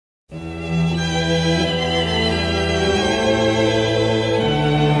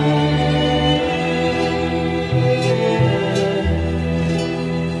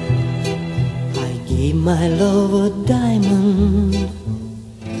My love a diamond,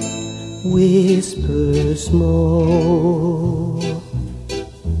 whisper small.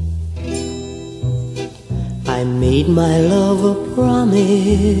 I made my love a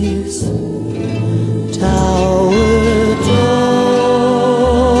promise, tower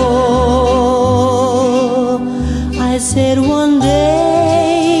tall. I said one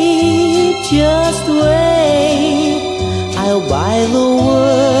day, just wait, I'll buy the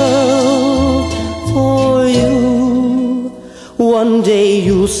world for you. One day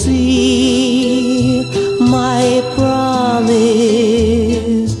you'll see my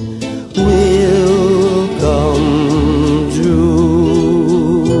promise will come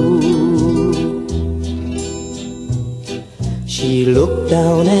true. She looked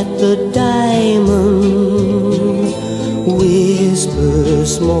down at the diamond, whisper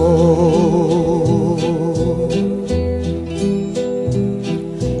small,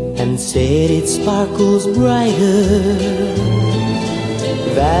 and said it sparkles brighter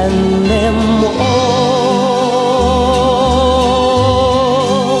than them all.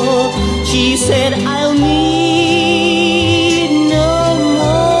 She said I'll need no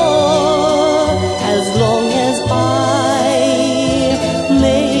more as long as I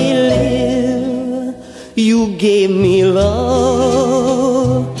may live. You gave me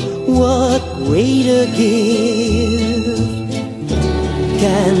love, what greater gift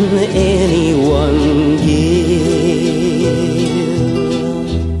can anyone give?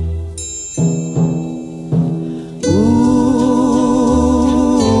 Ooh,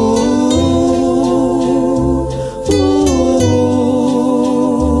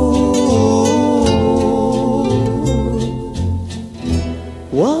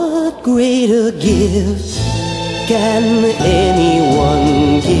 what greater gift can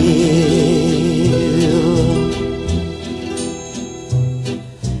anyone give?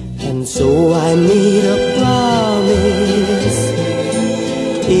 And so I made a promise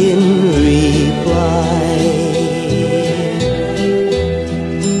in reply,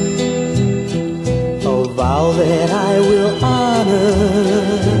 a vow that I will honor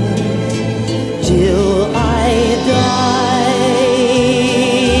till I die.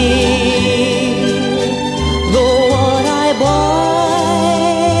 Though what I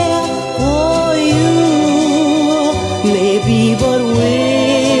buy for you may be but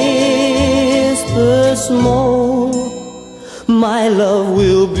small, my love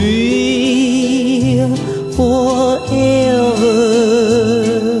will be forever.